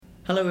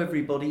Hello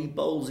everybody,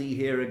 Bowlesy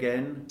here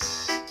again.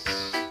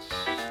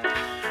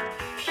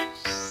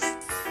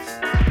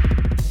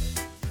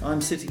 I'm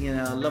sitting in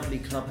our lovely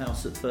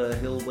clubhouse at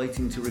Burhill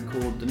waiting to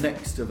record the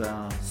next of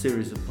our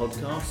series of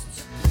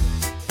podcasts.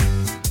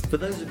 For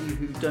those of you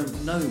who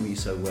don't know me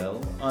so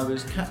well, I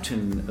was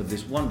captain of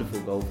this wonderful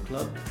golf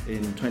club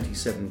in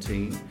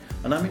 2017,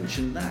 and I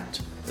mention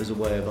that as a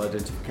way of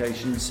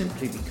identification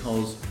simply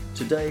because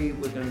today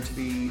we're going to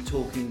be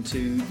talking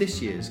to this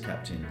year's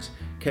captains,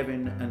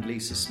 Kevin and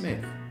Lisa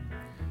Smith.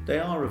 They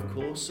are, of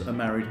course, a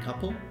married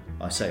couple.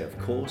 I say of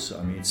course,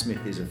 I mean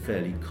Smith is a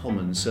fairly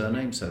common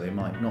surname, so they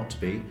might not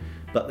be,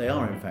 but they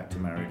are in fact a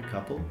married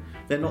couple.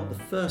 They're not the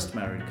first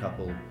married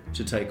couple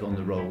to take on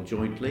the role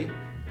jointly,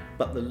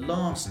 but the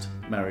last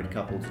married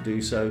couple to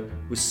do so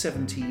was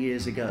 70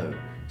 years ago.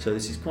 So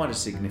this is quite a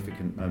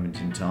significant moment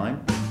in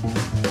time.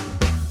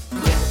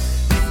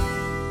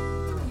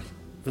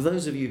 For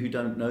those of you who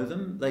don't know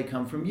them, they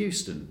come from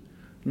Euston,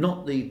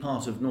 not the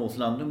part of North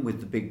London with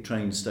the big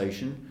train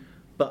station,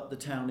 but the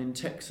town in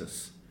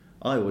Texas.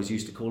 I always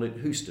used to call it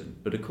Houston,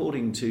 but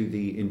according to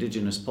the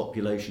indigenous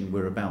population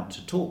we're about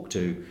to talk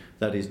to,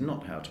 that is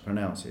not how to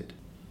pronounce it.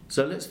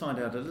 So let's find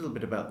out a little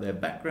bit about their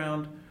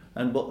background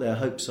and what their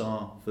hopes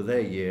are for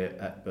their year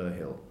at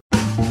Burhill.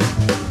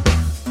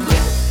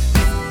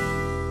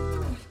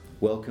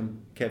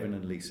 Welcome, Kevin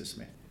and Lisa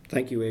Smith.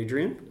 Thank you,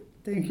 Adrian.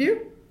 Thank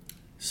you.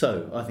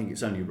 So, I think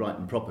it's only right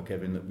and proper,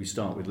 Kevin, that we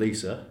start with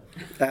Lisa.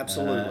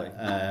 Absolutely.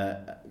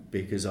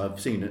 Because I've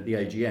seen at the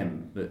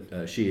AGM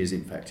that she is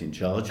in fact in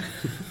charge.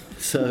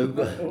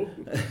 So,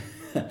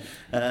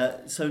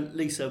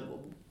 Lisa,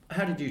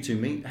 how did you two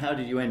meet? How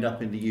did you end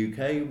up in the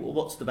UK?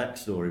 What's the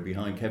backstory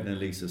behind Kevin and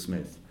Lisa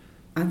Smith?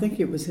 I think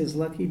it was his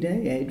lucky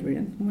day,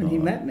 Adrian, when he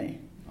met me.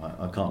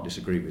 I can't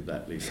disagree with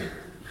that, Lisa.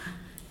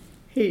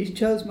 He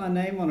chose my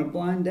name on a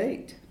blind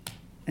date,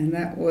 and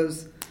that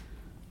was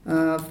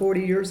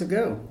 40 years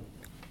ago.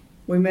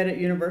 We met at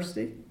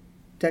university,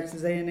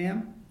 Texas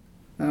A&M,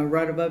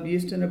 right above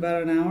Houston,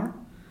 about an hour.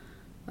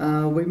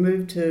 We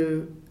moved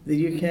to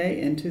the UK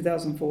in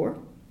 2004.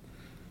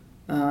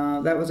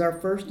 That was our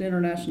first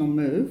international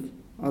move,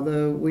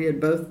 although we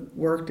had both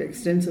worked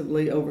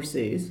extensively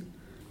overseas.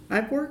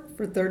 I've worked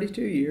for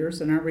 32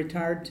 years and I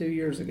retired 2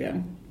 years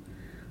ago.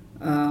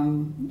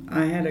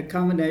 I had a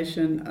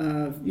combination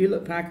of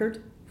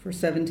Hewlett-Packard for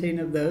 17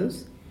 of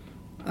those,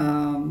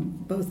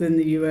 both in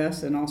the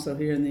US and also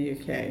here in the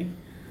UK.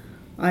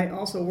 I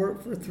also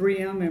worked for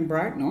 3M in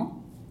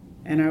Bracknell,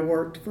 and I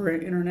worked for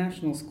an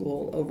international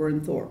school over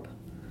in Thorpe.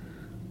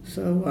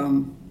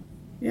 So,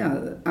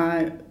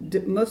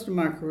 most of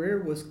my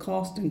career was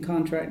cost and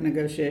contract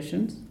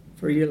negotiations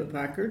for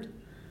Hewlett-Packard.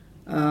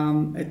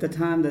 At the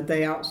time that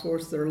they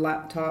outsourced their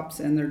laptops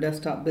and their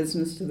desktop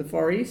business to the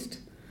Far East,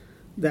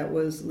 that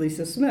was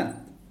Lisa Smith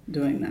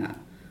doing that.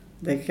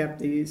 They kept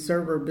the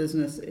server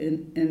business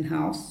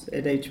in-house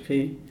at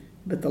HP,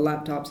 but the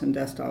laptops and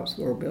desktops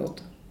were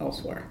built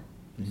elsewhere.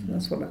 Mm-hmm. So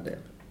that's what I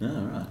did. Oh,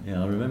 right.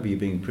 Yeah, I remember you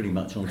being pretty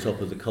much on top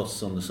of the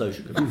costs on the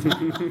social committee.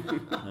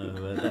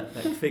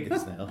 That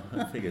figures now.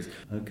 That figures.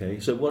 Okay,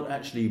 so what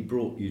actually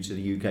brought you to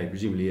the UK?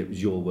 Presumably it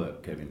was your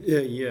work, Kevin.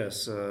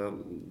 Yes.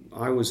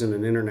 I was in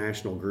an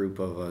international group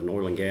of an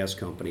oil and gas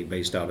company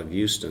based out of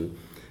Houston,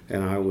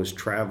 and I was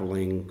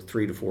traveling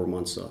 3 to 4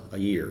 months a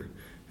year.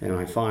 And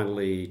I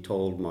finally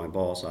told my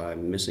boss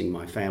I'm missing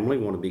my family,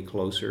 want to be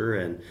closer,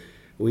 and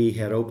we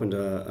had opened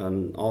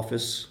an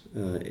office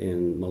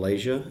in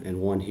Malaysia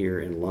and one here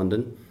in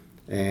London.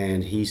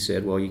 And he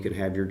said, well, you can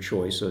have your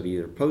choice of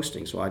either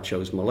posting. So I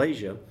chose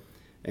Malaysia,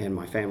 and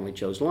my family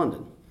chose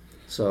London.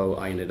 So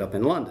I ended up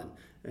in London.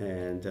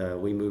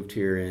 And we moved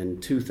here in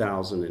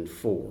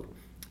 2004.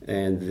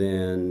 And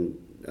then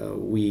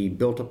we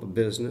built up a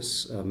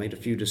business, made a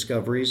few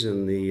discoveries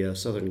in the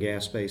Southern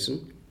Gas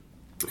Basin.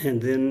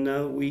 And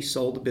then we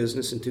sold the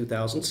business in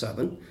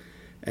 2007.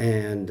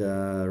 And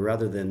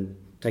rather than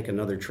take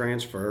another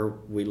transfer,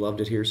 we loved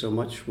it here so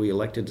much, we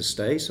elected to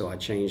stay. So I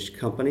changed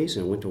companies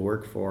and went to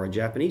work for a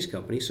Japanese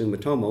company,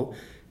 Sumitomo,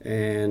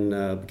 and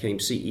became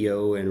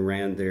CEO and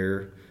ran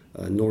their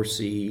North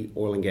Sea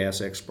oil and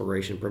gas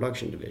exploration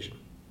production division.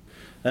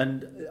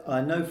 And I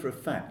know for a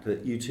fact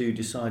that you two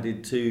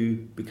decided to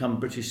become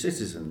British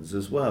citizens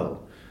as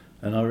well.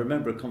 And I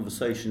remember a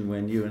conversation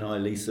when you and I,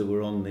 Lisa,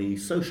 were on the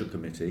social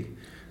committee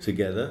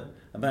together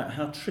about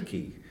how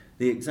tricky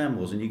the exam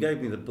was. And you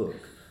gave me the book,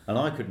 and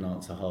I couldn't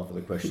answer half of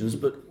the questions.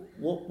 But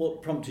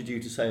what prompted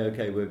you to say,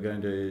 OK, we're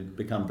going to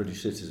become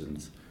British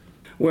citizens?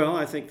 Well,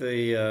 I think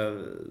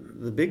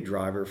the big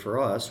driver for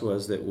us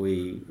was that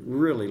we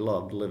really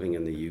loved living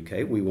in the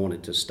UK. We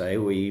wanted to stay.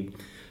 We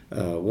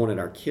wanted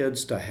our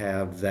kids to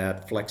have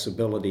that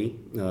flexibility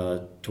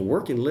to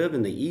work and live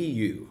in the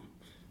EU.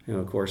 And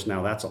of course,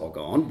 now that's all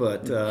gone.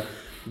 But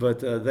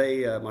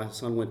my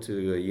son went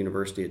to a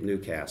university at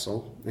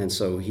Newcastle, and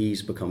so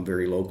he's become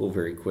very local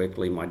very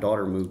quickly. My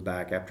daughter moved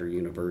back after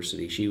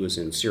university. She was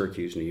in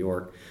Syracuse, New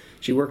York.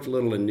 She worked a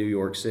little in New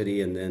York City,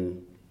 and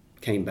then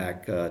came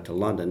back to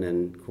London,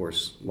 and of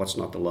course, what's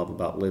not to love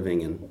about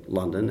living in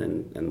London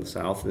and the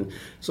South? And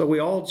so we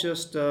all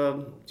just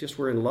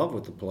were in love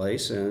with the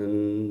place,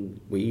 and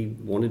we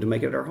wanted to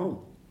make it our home.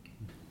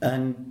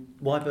 And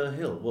why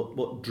Burhill?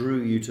 What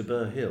drew you to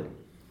Burhill?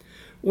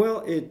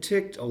 Well, it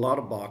ticked a lot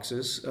of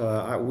boxes.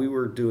 We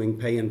were doing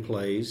pay-and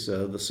plays,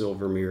 the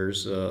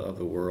Silvermeres of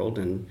the world,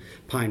 and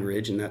Pine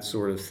Ridge and that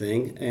sort of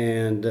thing.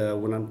 And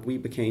when we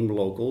became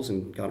locals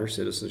and got our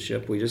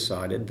citizenship, we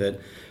decided that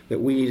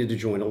we needed to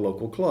join a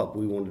local club.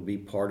 We wanted to be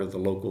part of the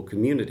local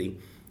community.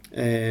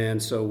 And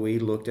so we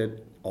looked at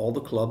all the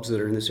clubs that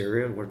are in this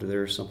area.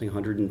 There's something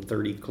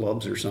 130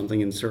 clubs or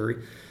something in Surrey.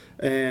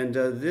 And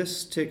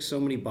this ticks so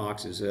many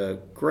boxes. A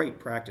great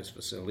practice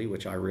facility,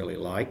 which I really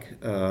like.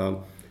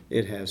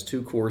 It has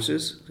 2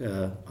 courses.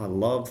 I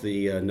love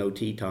the no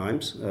tee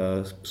times,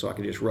 so I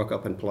can just ruck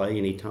up and play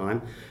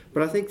anytime.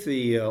 But I think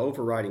the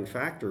overriding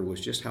factor was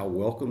just how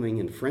welcoming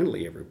and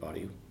friendly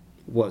everybody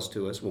was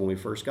to us when we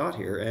first got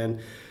here.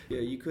 And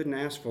you couldn't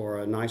ask for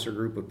a nicer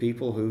group of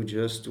people who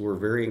just were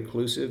very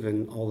inclusive,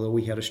 and although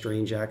we had a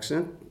strange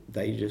accent,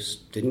 they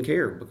just didn't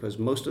care, because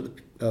most of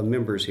the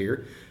members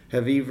here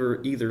have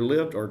either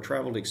lived or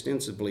traveled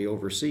extensively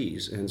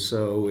overseas, and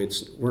so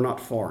we're not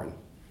foreign.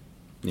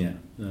 Yeah,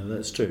 no,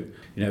 that's true.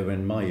 You know,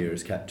 in my year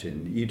as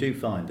captain, you do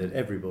find that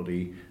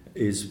everybody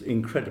is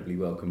incredibly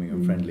welcoming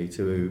and friendly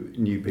to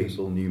new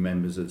people, new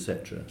members,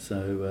 etc.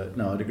 So,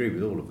 no, I'd agree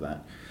with all of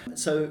that.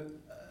 So,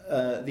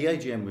 the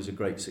AGM was a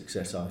great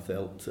success, I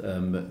felt.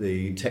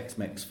 The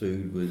Tex-Mex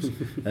food was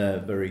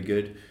very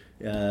good.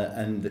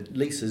 And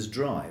Lisa's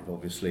drive,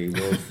 obviously,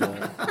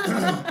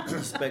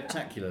 was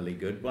spectacularly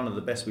good. One of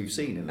the best we've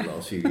seen in the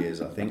last few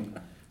years, I think.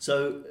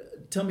 So,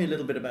 tell me a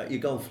little bit about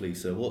your golf,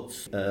 Lisa.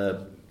 What's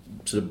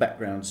sort of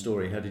background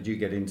story? How did you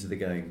get into the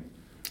game?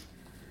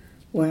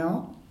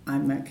 Well, I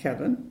met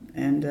Kevin,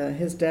 and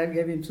his dad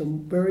gave him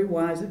some very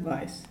wise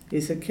advice.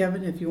 He said,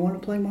 Kevin, if you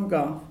want to play more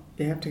golf,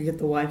 you have to get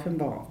the wife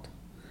involved.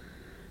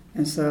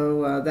 And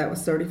so that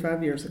was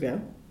 35 years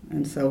ago,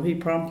 and so he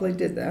promptly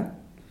did that.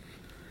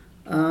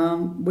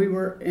 We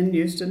were in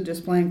Houston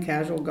just playing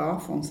casual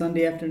golf on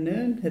Sunday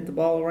afternoon, hit the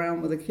ball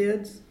around with the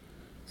kids.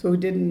 So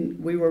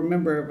we were a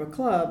member of a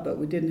club, but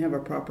we didn't have a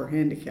proper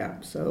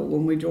handicap. So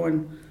when we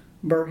joined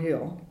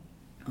Burhill,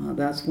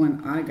 that's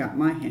when I got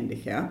my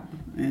handicap,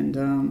 and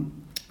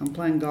I'm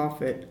playing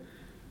golf at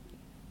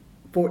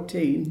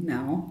 14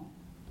 now,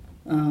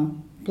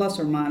 plus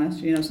or minus.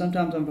 You know,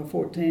 sometimes I'm a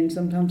 14,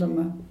 sometimes I'm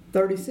a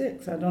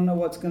 36. I don't know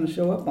what's going to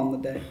show up on the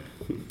day.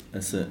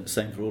 That's the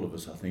same for all of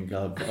us, I think.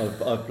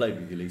 I've played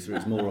with you, Lisa.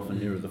 It's more often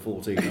nearer the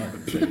 14, I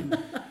would say.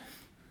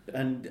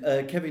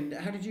 And Kevin,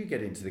 how did you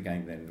get into the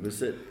game then?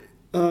 Was it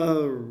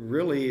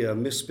really a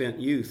misspent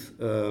youth?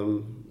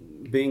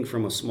 Being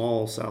from a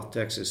small South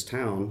Texas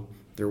town,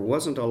 there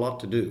wasn't a lot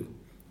to do.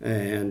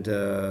 And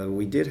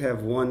we did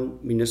have one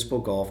municipal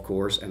golf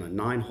course and a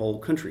 9-hole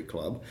country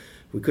club.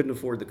 We couldn't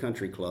afford the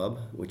country club,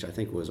 which I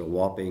think was a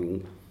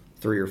whopping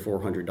 $300 or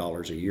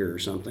 $400 a year or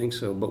something.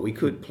 So, but we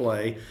could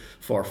play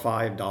for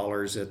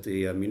 $5 at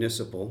the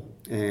municipal.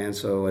 And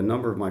so a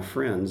number of my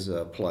friends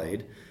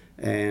played.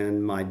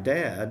 And my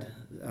dad,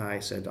 I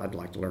said, I'd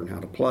like to learn how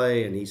to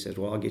play. And he said,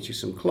 well, I'll get you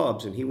some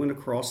clubs. And he went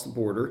across the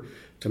border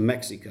to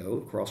Mexico,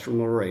 across from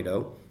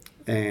Laredo,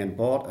 and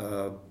bought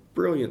a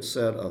brilliant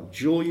set of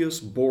Julius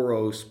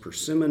Boros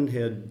persimmon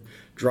head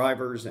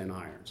drivers and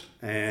irons.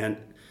 And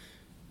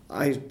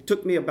it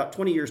took me about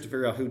 20 years to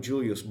figure out who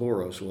Julius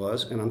Boros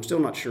was, and I'm still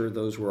not sure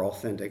those were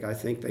authentic. I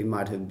think they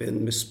might have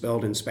been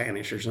misspelled in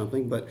Spanish or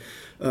something, but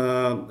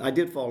I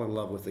did fall in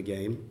love with the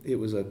game. It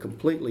was a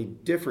completely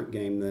different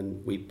game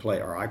than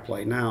I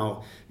play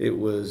now. It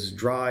was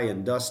dry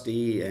and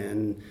dusty,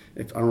 and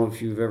I don't know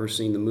if you've ever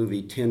seen the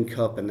movie Tin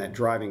Cup and that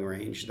driving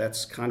range.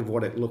 That's kind of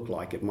what it looked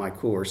like at my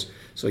course.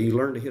 So you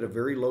learned to hit a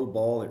very low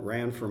ball. It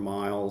ran for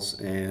miles,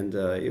 and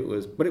it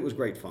was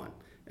great fun.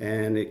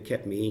 And it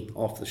kept me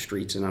off the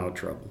streets and out of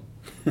trouble.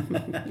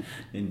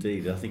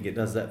 Indeed, I think it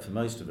does that for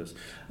most of us.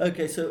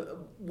 Okay, so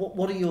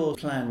what are your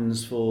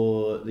plans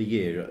for the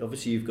year?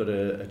 Obviously, you've got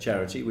a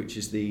charity, which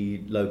is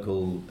the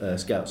local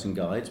Scouts and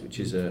Guides, which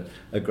is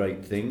a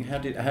great thing. How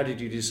did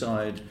you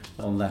decide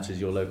on that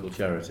as your local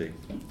charity?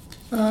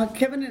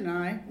 Kevin and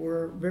I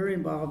were very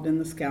involved in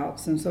the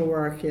Scouts, and so were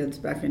our kids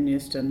back in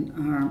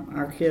Houston.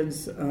 Our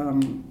kids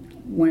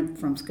went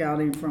from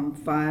scouting from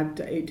 5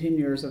 to 18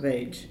 years of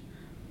age.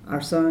 Our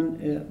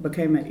son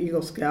became an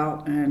Eagle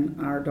Scout, and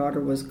our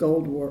daughter was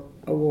Gold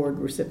Award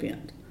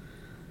recipient.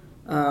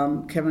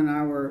 Kevin and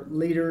I were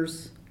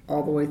leaders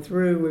all the way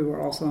through. We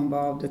were also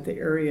involved at the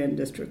area and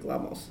district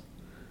levels.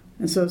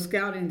 And so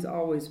scouting's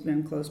always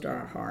been close to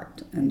our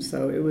heart. And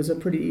so it was a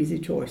pretty easy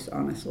choice,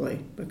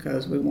 honestly,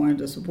 because we wanted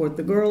to support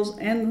the girls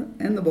and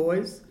the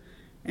boys,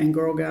 and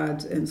Girl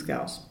Guides and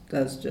Scouts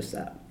does just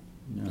that.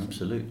 No,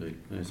 absolutely.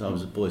 As I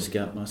was a Boy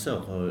Scout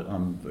myself,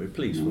 I'm very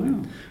pleased with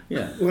it.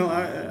 Yeah. Well,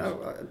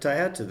 to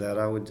add to that,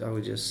 I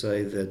would just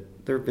say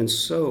that there have been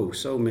so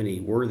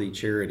many worthy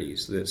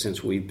charities that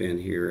since we've been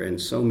here,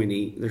 and so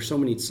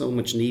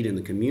much need in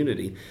the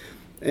community.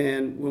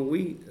 And when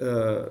we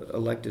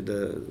elected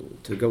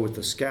to go with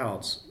the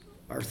Scouts,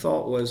 our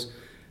thought was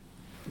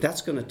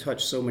that's going to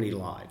touch so many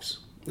lives.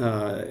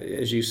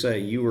 As you say,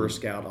 you were a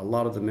Scout. A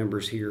lot of the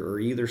members here are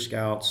either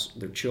Scouts,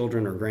 their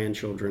children or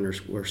grandchildren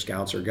were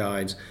Scouts or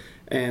Guides.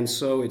 And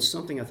so it's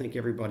something I think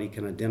everybody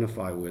can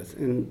identify with.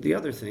 And the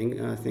other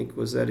thing, I think,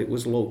 was that it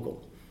was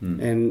local.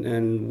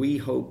 And we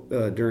hope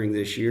during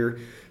this year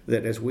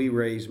that as we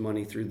raise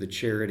money through the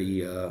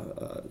charity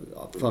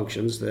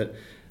functions that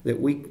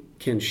we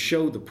can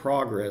show the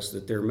progress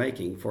that they're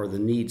making for the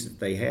needs that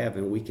they have,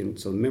 and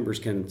so members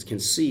can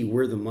see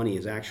where the money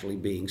is actually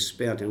being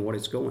spent and what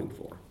it's going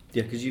for.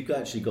 Yeah, because you've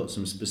actually got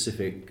some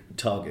specific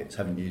targets,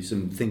 haven't you?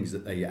 Some things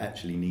that they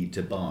actually need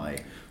to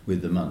buy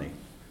with the money.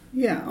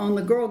 Yeah, on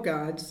the Girl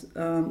Guides,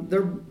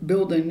 their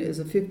building is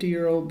a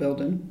 50-year-old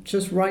building,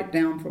 just right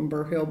down from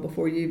Burhill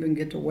before you even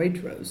get to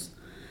Waitrose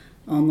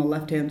on the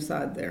left-hand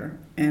side there.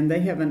 And they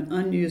have an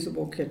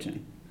unusable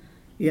kitchen,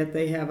 yet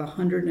they have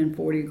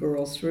 140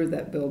 girls through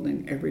that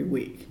building every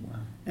week. Wow.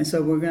 And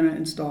so we're going to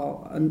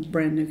install a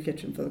brand new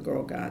kitchen for the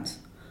Girl Guides.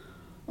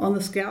 On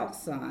the Scout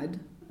side,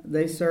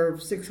 they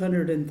serve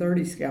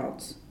 630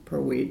 Scouts per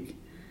week.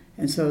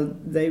 And so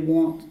they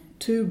want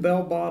 2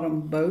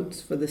 bell-bottom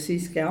boats for the Sea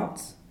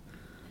Scouts.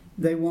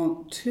 They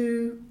want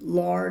 2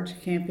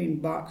 large camping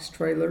box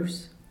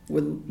trailers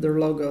with their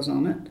logos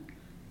on it,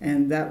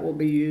 and that will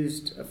be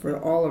used for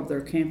all of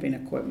their camping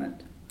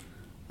equipment.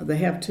 They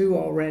have 2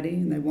 already,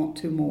 and they want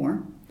 2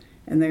 more.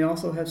 And they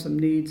also have some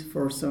needs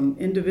for some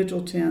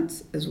individual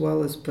tents as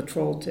well as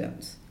patrol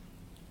tents.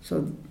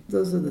 So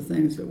those are the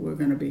things that we're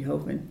going to be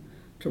hoping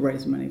to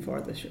raise money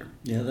for this year.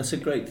 Yeah, that's a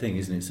great thing,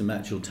 isn't it? Some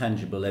actual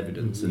tangible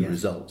evidence and Yes.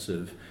 results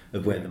of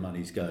where the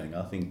money's going.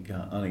 I think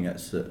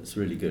that's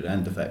really good,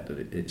 and the fact that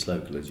it's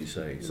local, as you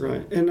say. So.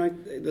 Right, and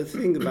the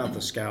thing about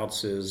the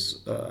Scouts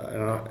is,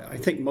 and I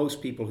think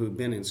most people who've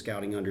been in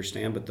Scouting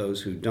understand, but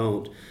those who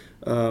don't,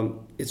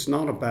 it's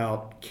not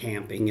about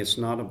camping. It's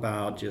not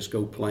about just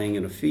go playing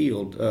in a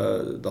field.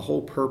 The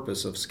whole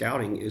purpose of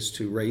Scouting is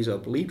to raise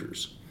up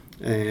leaders.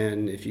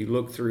 And if you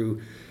look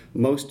through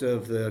most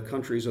of the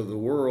countries of the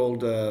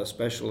world,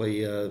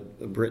 especially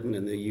Britain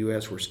and the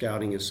U.S., where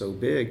Scouting is so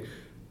big,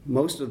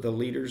 most of the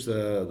leaders,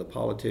 the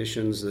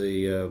politicians,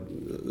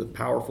 the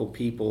powerful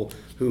people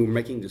who are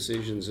making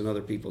decisions in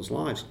other people's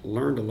lives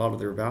learned a lot of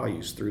their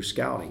values through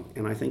Scouting.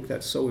 And I think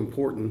that's so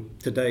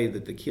important today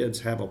that the kids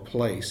have a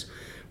place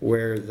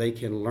where they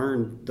can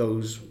learn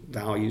those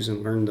values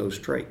and learn those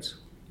traits.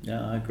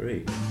 Yeah, I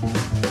agree.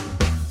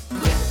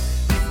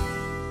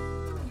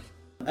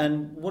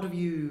 And what have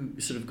you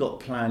sort of got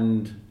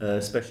planned,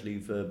 especially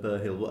for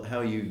Burhill? How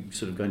are you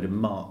sort of going to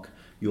mark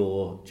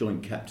your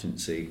joint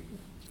captaincy?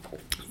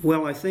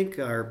 Well, I think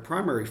our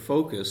primary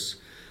focus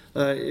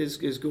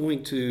is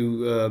going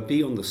to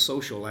be on the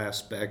social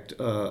aspect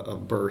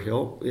of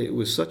Burhill. It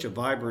was such a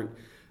vibrant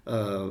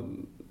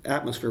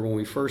atmosphere when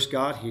we first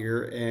got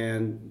here,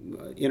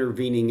 and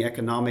intervening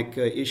economic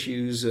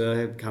issues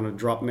have kind of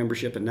dropped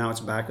membership, and now it's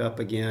back up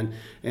again.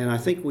 And I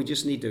think we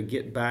just need to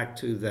get back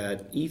to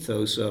that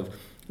ethos of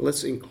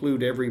let's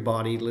include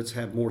everybody, let's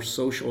have more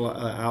social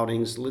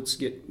outings, let's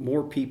get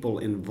more people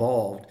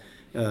involved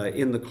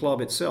in the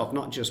club itself,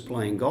 not just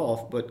playing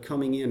golf, but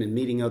coming in and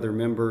meeting other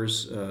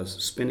members,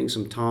 spending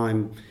some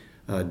time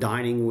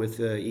dining with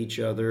each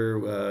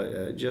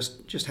other,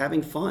 just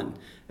having fun,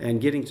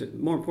 and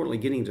more importantly,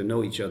 getting to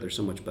know each other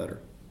so much better.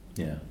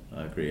 Yeah,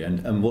 I agree.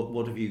 And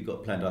what have you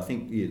got planned? I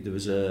think there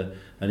was an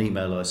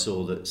email I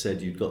saw that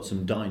said you'd got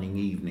some dining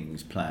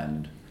evenings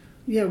planned.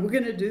 Yeah, we're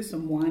going to do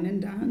some wine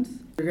and dines.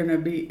 They're going to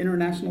be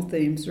international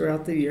themes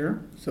throughout the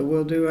year. So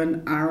we'll do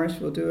an Irish,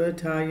 we'll do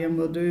Italian,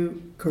 we'll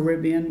do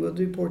Caribbean, we'll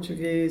do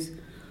Portuguese,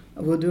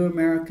 we'll do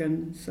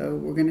American. So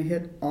we're going to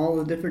hit all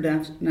the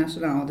different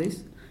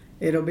nationalities.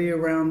 It'll be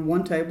around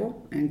one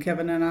table, and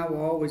Kevin and I will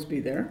always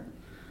be there.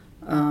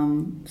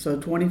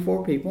 So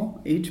 24 people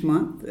each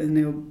month, and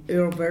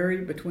it'll vary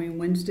between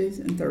Wednesdays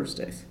and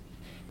Thursdays.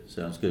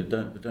 Sounds good.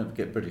 Don't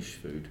forget British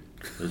food.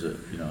 There's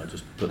I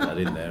just put that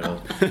in there. I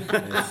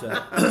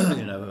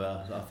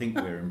think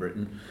we're in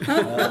Britain.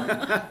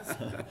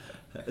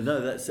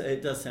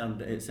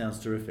 It sounds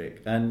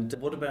terrific. And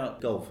what about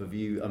golf? Have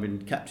you? I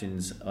mean,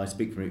 captains, I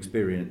speak from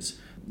experience.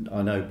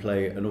 I know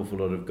play an awful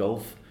lot of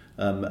golf.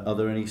 Are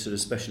there any sort of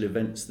special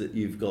events that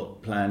you've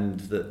got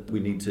planned that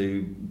we need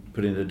to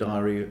put in a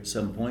diary at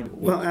some point?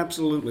 Well,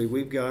 absolutely.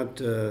 We've got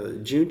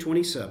June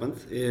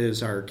 27th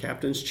is our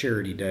Captain's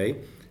Charity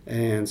Day.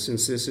 And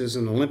since this is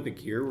an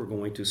Olympic year, we're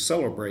going to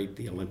celebrate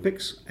the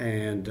Olympics.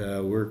 And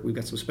we've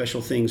got some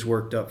special things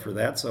worked up for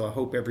that. So I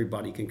hope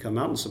everybody can come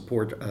out and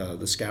support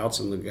the Scouts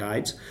and the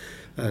Guides.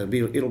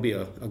 It'll be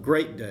a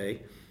great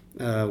day.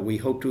 We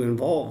hope to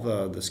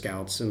involve the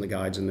Scouts and the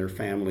Guides and their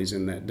families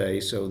in that day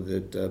so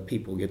that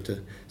people get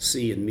to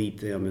see and meet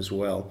them as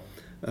well.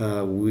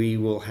 We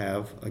will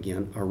have,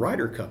 again, a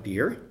Ryder Cup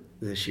year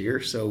this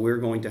year, so we're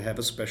going to have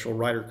a special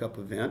Ryder Cup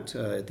event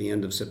at the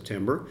end of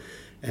September,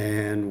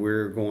 and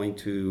we're going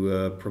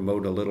to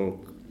promote a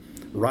little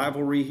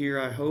rivalry here,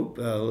 I hope,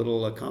 a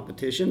little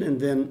competition, and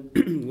then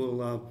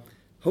we'll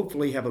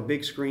hopefully have a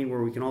big screen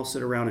where we can all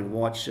sit around and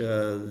watch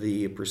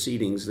the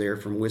proceedings there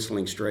from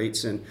Whistling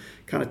Straits and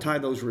kind of tie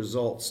those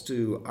results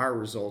to our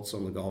results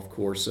on the golf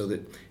course so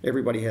that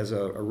everybody has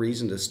a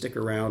reason to stick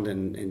around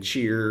and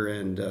cheer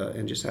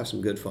and just have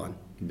some good fun.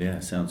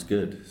 Yeah, sounds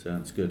good.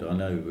 I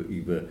know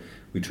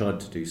we tried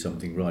to do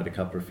something right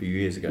a few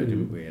years ago,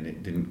 didn't we? And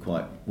it didn't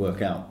quite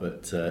work out.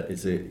 But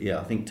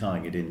I think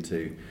tying it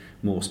into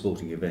more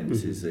sporting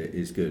events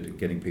is good.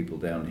 Getting people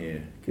down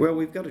here. Well,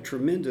 we've got a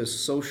tremendous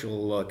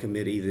social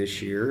committee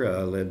this year,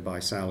 led by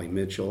Sally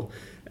Mitchell,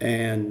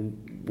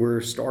 and we're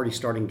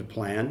starting to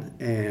plan.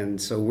 And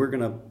so we're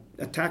going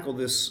to tackle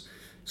this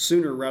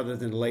sooner rather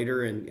than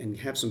later, and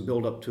have some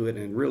build up to it,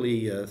 and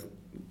really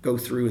go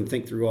through and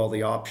think through all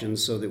the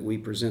options so that we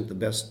present the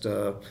best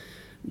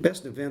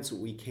events that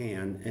we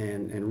can,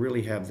 and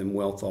really have them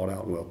well thought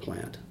out and well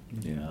planned.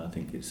 Yeah, I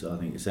think it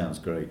sounds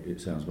great.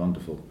 It sounds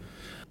wonderful.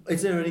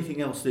 Is there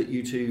anything else that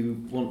you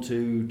two want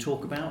to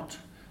talk about?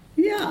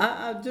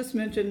 Yeah, I just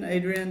mentioned,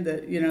 Adrian,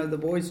 that the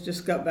boys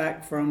just got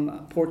back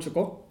from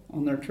Portugal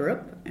on their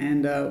trip,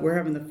 and we're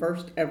having the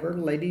first ever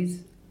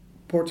ladies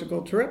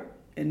Portugal trip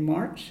in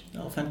March.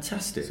 Oh,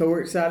 fantastic. So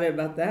we're excited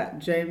about that.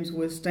 James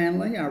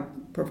Stanley, our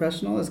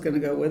professional, is going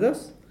to go with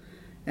us,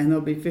 and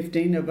there'll be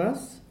 15 of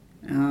us,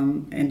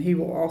 and he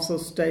will also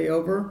stay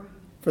over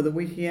for the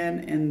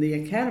weekend, and the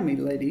Academy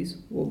ladies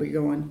will be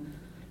going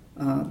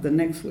the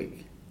next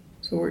week.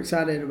 So we're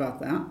excited about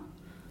that.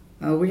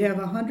 We have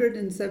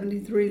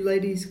 173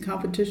 ladies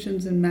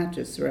competitions and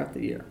matches throughout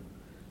the year.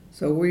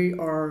 So we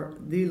are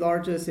the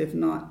largest, if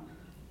not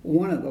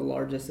one of the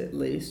largest at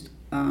least,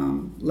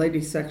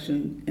 ladies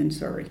section in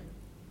Surrey.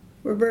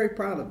 We're very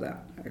proud of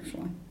that,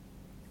 actually.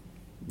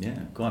 Yeah,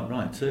 quite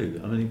right too.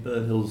 I mean,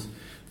 Burhill's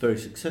very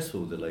successful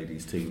with the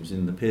ladies teams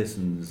in the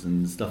Pearsons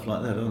and stuff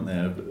like that, aren't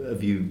there?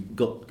 Have you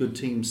got good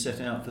teams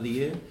set out for the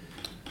year?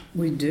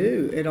 We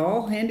do. It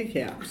all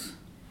handicaps.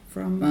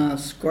 From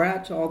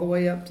scratch all the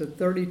way up to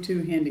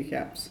 32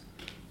 handicaps.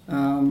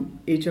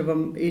 Each of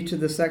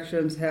the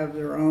sections have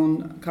their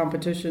own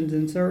competitions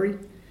in Surrey,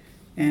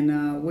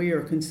 and we are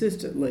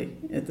consistently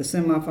at the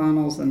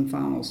semifinals and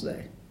finals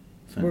day.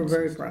 Fantastic. We're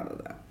very proud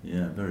of that.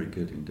 Yeah, very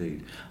good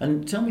indeed.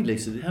 And tell me,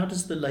 Lisa, how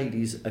does the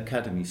Ladies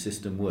Academy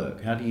system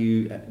work? How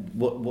do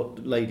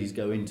what ladies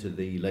go into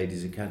the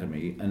Ladies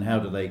Academy, and how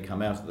do they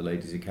come out of the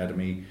Ladies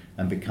Academy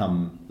and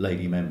become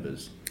lady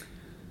members?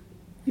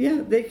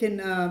 Yeah, they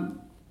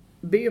can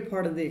be a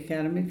part of the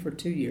academy for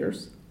 2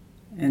 years,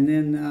 and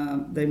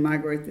then they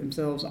migrate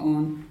themselves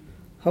on,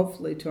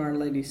 hopefully, to our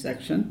ladies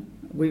section.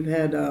 We've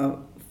had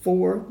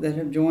 4 that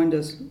have joined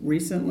us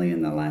recently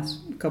in the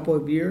last couple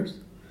of years,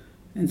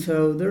 and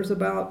so there's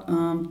about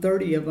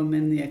 30 of them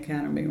in the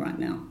academy right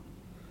now.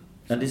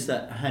 And is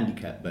that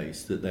handicap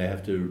based, that they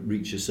have to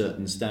reach a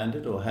certain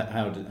standard, or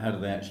how do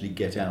they actually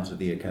get out of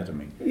the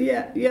academy?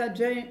 Yeah.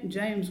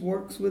 James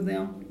works with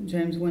them.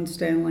 James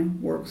Stanley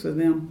works with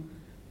them,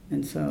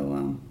 and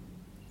so.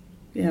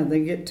 They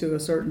get to a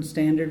certain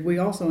standard. We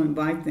also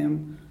invite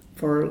them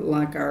for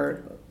like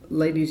our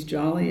ladies'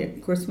 jolly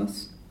at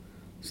Christmas,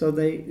 so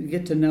they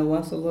get to know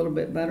us a little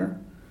bit better.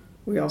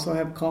 We also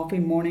have coffee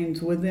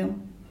mornings with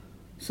them.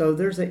 So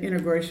there's an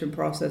integration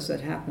process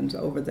that happens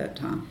over that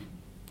time.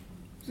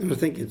 I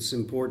think it's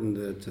important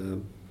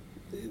that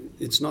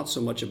it's not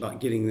so much about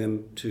getting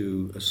them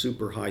to a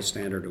super high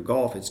standard of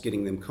golf, it's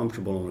getting them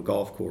comfortable on a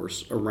golf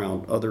course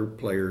around other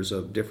players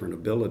of different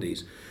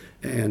abilities.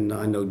 And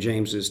I know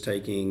James is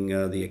taking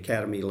the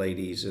Academy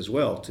ladies as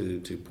well to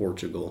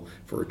Portugal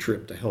for a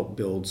trip to help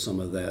build some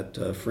of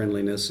that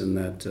friendliness and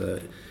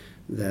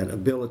that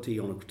ability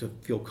to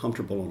feel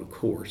comfortable on a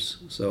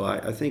course. So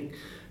I think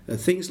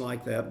things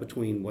like that,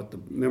 between what the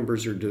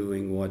members are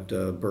doing, what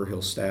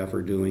Burhill staff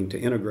are doing to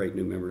integrate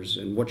new members,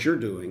 and what you're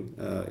doing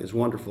is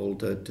wonderful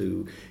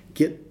to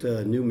get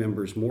new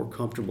members more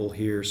comfortable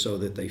here so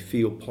that they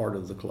feel part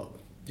of the club.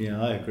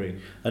 Yeah, I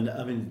agree. And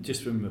I mean,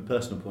 just from a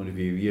personal point of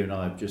view, you and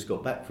I have just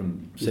got back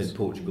from said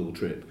Portugal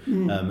trip,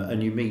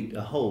 and you meet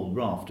a whole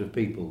raft of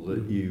people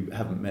that you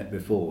haven't met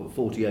before,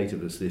 48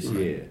 of us this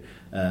year.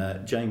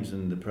 James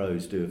and the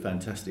pros do a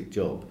fantastic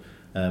job.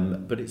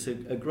 But it's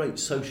a great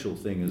social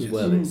thing as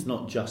well. It's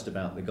not just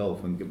about the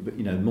golf,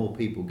 and more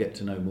people get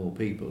to know more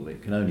people.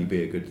 It can only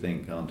be a good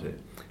thing, can't it?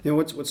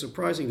 What's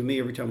surprising to me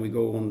every time we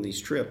go on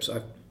these trips,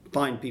 I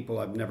find people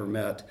I've never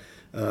met.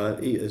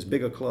 As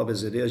big a club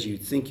as it is, you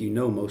think you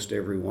know most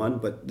everyone,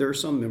 but there are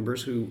some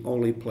members who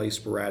only play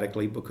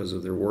sporadically because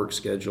of their work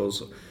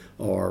schedules,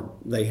 or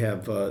they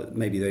have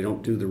maybe they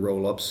don't do the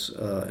roll-ups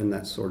and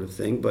that sort of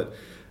thing. But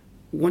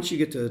once you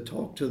get to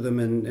talk to them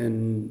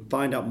and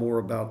find out more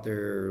about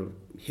their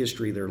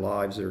history, their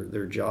lives,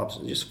 their jobs,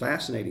 just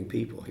fascinating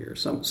people here.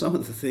 Some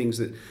of the things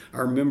that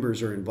our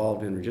members are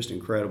involved in are just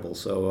incredible.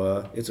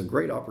 So it's a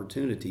great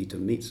opportunity to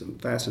meet some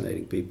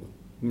fascinating people.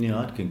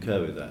 Yeah, I'd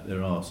concur with that.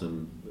 There are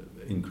some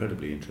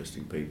incredibly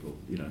interesting people,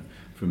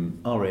 from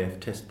RAF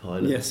test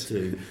pilots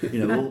to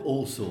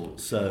all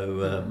sorts.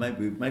 So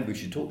maybe we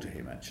should talk to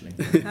him actually.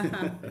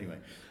 Anyway,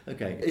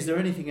 okay. Is there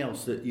anything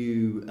else that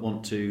you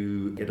want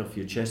to get off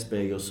your chest,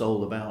 bare your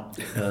soul about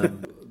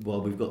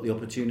while we've got the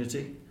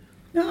opportunity?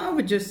 No, I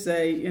would just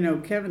say,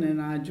 Kevin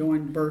and I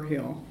joined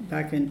Burhill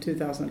back in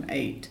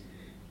 2008,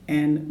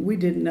 and we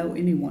didn't know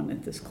anyone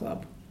at this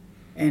club.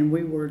 And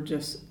we were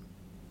just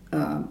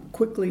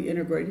quickly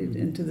integrated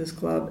into this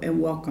club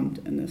and welcomed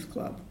in this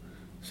club.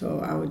 So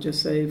I would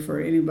just say for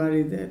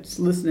anybody that's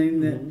listening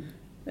that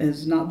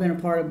has not been a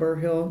part of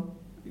Burhill,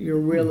 you're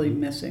really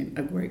missing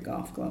a great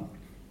golf club.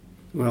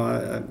 Well,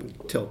 I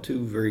tell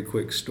two very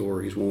quick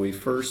stories. When we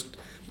first,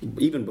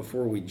 even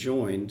before we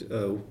joined,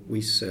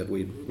 we said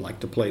we'd like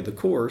to play the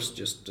course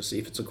just to see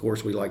if it's a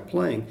course we like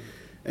playing.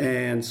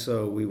 And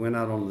so we went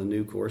out on the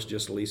new course,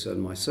 just Lisa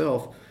and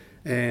myself.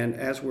 And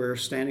as we're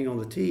standing on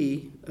the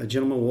tee, a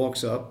gentleman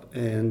walks up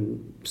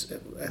and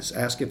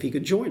asked if he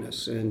could join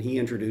us. And he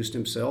introduced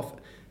himself.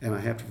 And I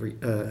have to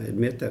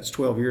admit, that's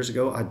 12 years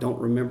ago. I don't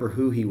remember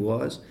who he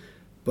was.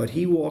 But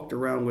he walked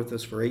around with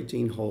us for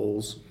 18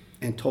 holes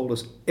and told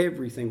us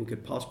everything we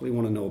could possibly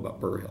want to know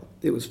about Burhill.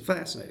 It was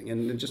fascinating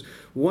and just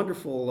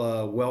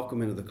wonderful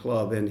welcome into the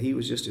club. And he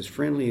was just as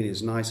friendly and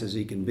as nice as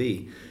he can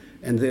be.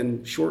 And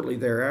then shortly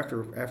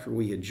thereafter, after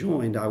we had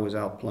joined, I was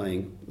out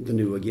playing the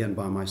new again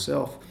by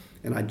myself.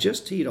 And I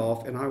just teed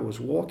off, and I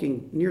was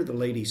walking near the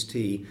ladies'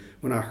 tee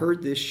when I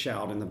heard this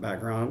shout in the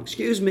background,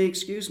 excuse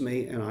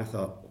me, and I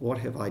thought, what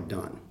have I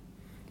done?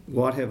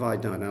 What have I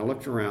done? And I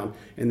looked around,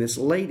 and this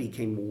lady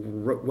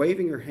came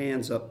waving her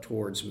hands up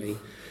towards me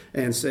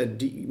and said,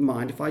 do you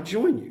mind if I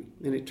join you?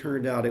 And it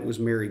turned out it was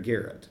Mary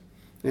Garrett.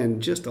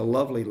 And just a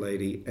lovely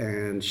lady,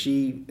 and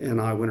she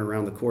and I went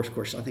around the course. Of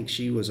course, I think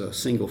she was a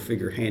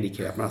single-figure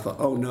handicap, and I thought,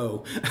 oh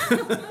no,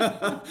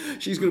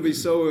 she's going to be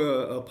so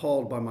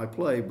appalled by my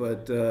play.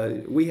 But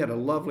we had a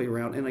lovely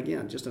round, and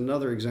again, just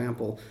another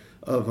example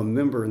of a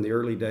member in the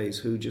early days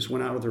who just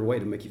went out of their way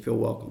to make you feel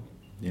welcome.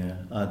 Yeah,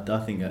 I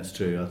think that's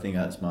true. I think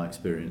that's my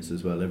experience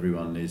as well.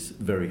 Everyone is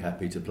very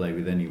happy to play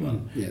with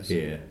anyone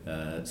here.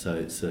 So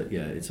it's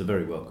a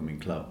very welcoming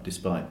club,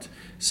 despite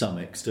some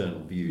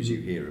external views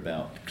you hear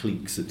about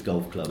cliques at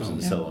golf clubs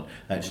and so on.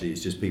 Actually,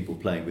 it's just people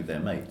playing with their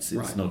mates.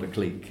 It's not a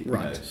clique. You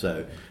know.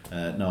 So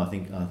no, I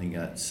think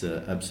that's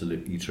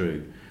absolutely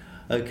true.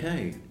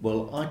 Okay,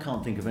 well, I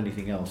can't think of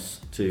anything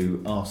else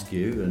to ask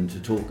you and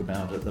to talk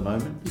about at the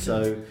moment.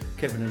 So,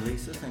 Kevin and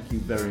Lisa, thank you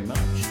very much.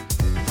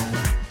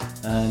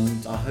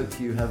 And I hope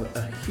you have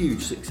a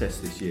huge success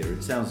this year.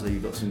 It sounds like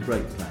you've got some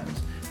great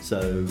plans.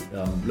 So,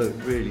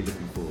 really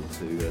looking forward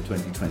to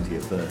 2020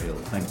 at Burhill.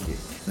 Thank you.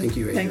 Thank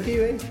you, Adrian. Thank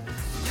you, Adrian.